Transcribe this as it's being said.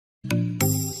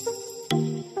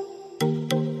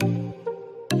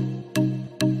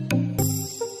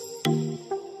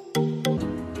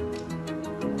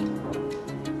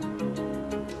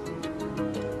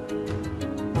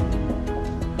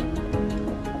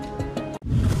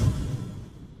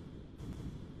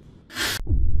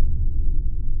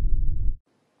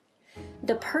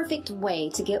The perfect way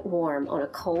to get warm on a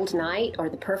cold night, or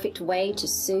the perfect way to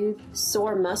soothe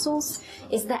sore muscles,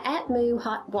 is the Attmu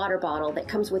hot water bottle that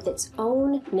comes with its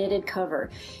own knitted cover.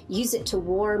 Use it to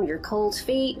warm your cold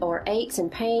feet or aches and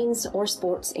pains or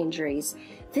sports injuries.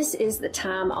 This is the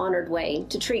time-honored way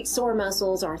to treat sore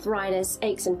muscles, arthritis,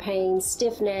 aches and pains,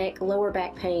 stiff neck, lower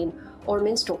back pain, or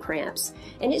menstrual cramps.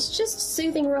 And it's just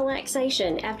soothing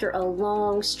relaxation after a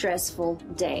long, stressful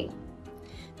day.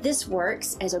 This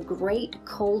works as a great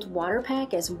cold water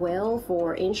pack as well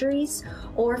for injuries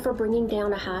or for bringing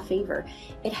down a high fever.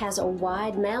 It has a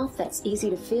wide mouth that's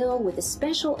easy to fill with a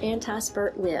special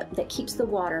anti-spurt lip that keeps the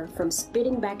water from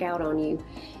spitting back out on you.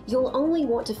 You'll only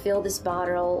want to fill this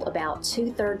bottle about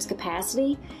 2/3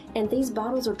 capacity, and these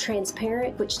bottles are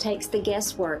transparent, which takes the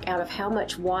guesswork out of how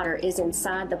much water is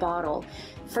inside the bottle.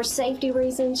 For safety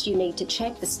reasons, you need to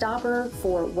check the stopper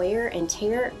for wear and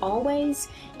tear always,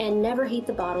 and never heat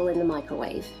the bottle in the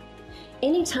microwave.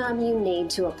 Anytime you need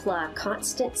to apply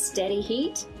constant, steady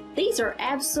heat, these are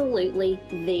absolutely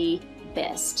the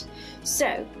best.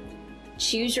 So,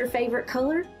 choose your favorite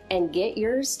color and get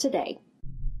yours today.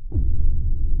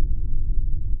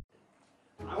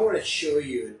 I want to show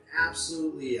you an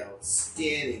absolutely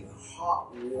outstanding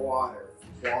hot water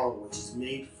bottle which is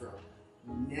made from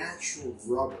natural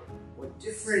rubber. What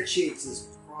differentiates this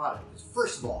product is,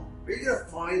 first of all, are you going to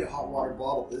find a hot water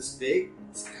bottle this big?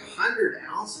 It's like 100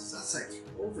 ounces. That's like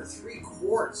over 3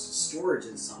 quarts of storage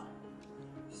inside.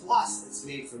 Plus, it's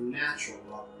made from natural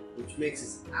rubber, which makes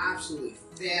it absolutely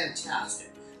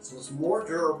fantastic. So it's more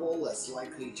durable, less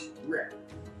likely to rip.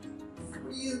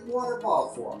 What do you use a water bottle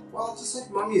for? Well, just like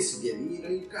Mom used to give you,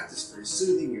 you've got this for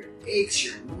soothing your aches,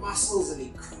 your muscles,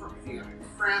 any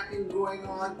cramping going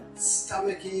on,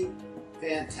 stomaching,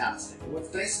 fantastic. And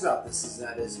what's nice about this is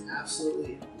that it's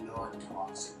absolutely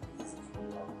non-toxic. It's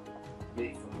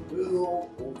made from good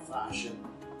old-fashioned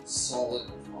solid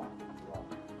rubber.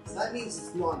 So that means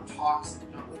it's non-toxic,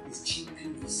 not like these cheap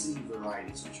PVC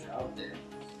varieties which are out there.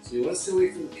 So you want to stay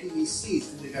away from the PVCs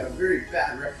because they've got a very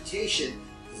bad reputation.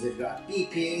 They've got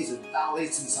BPAs and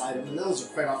phthalates inside them, and those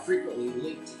are quite frequently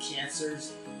linked to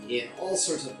cancers and all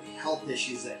sorts of health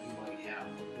issues that you might have.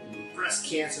 Breast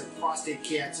cancer, prostate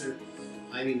cancer,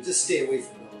 just stay away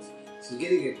from those. So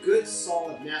getting a good,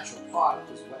 solid, natural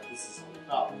product is what this is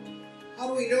all about. How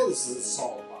do we know this is a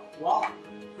solid product? Well,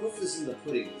 proof is in the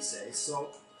pudding, we say. So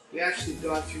we actually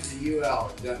gone through the UL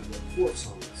and gotten reports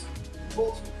on this.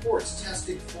 Both reports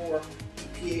testing for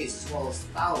BPAs as well as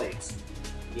phthalates.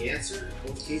 The answer, in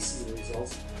both cases, the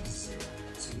results are the same.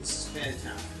 So this is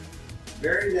fantastic.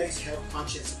 Very nice,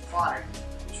 health-conscious product,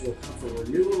 which will come from a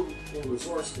renewable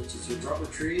resource, which is your rubber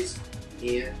trees,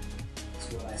 and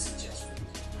that's what I suggest for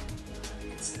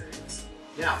you considering this.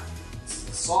 Now, this is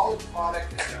a solid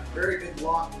product. It's got a very good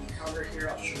lock and cover here.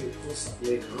 I'll show you a close-up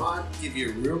later on. Give you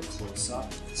a real close-up.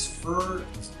 This fur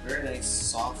is a very nice,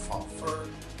 soft, fall fur.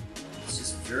 It's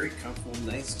just very comfortable,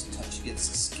 nice to touch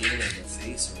against the skin of the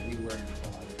face or anywhere in the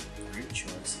body. Great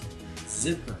choice.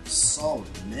 Zipper, solid,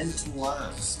 meant to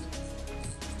last.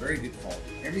 Very good quality.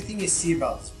 Everything you see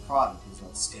about this product is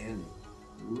outstanding.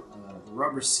 The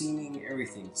rubber seaming,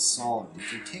 everything is solid.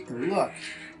 If you take a look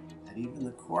at even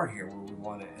the core here where we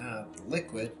want to add the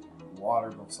liquid,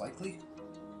 water most likely,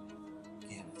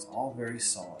 again, it's all very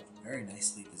solid, very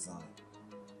nicely designed.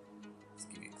 Let's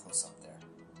give you a close up there.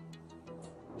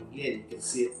 Again, you can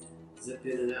see it zip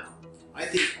in and out. I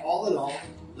think all in all,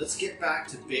 let's get back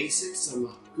to basics,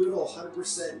 some good old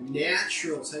 100%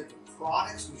 natural type of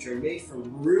products which are made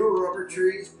from real rubber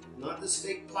trees, not this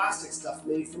fake plastic stuff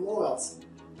made from oils.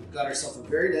 We've got ourselves a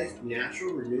very nice,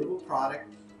 natural, renewable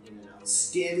product in an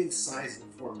outstanding size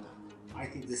and format. I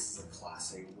think this is a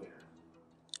Class A winner.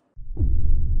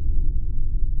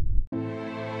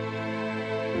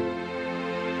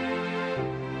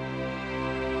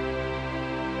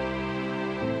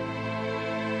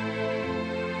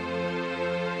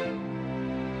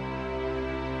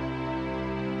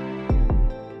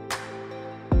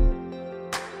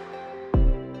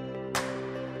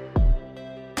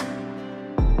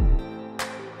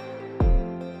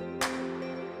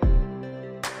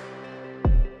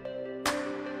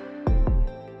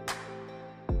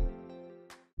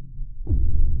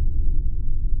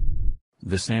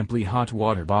 The Samply hot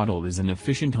water bottle is an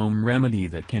efficient home remedy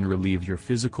that can relieve your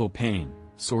physical pain,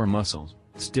 sore muscles,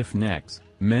 stiff necks,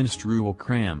 menstrual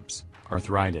cramps,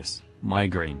 arthritis,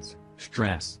 migraines,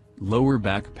 stress, lower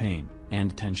back pain,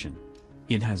 and tension.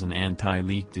 It has an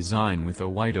anti-leak design with a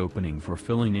wide opening for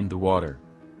filling in the water.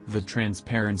 The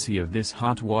transparency of this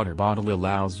hot water bottle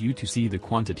allows you to see the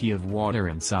quantity of water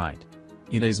inside.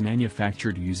 It is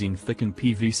manufactured using thickened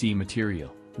PVC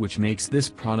material, which makes this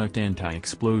product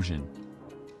anti-explosion.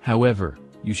 However,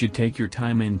 you should take your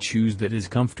time and choose that is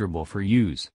comfortable for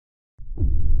use.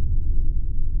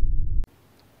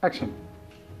 Action.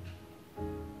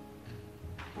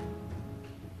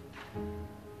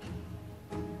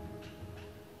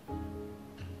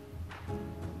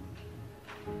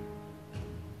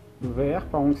 Ouvert,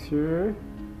 pas anxieux.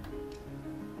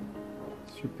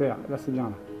 Super, là c'est bien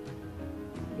là.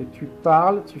 Et tu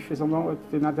parles, tu fais semblant, tu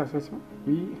fais une interprétation.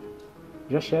 Oui,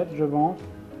 j'achète, je vends.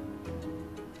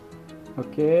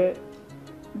 Ok.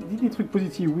 Dis des trucs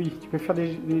positifs, oui. Tu peux faire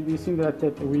des signes de la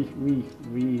tête. Oui, oui,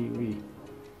 oui, oui.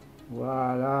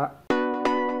 Voilà.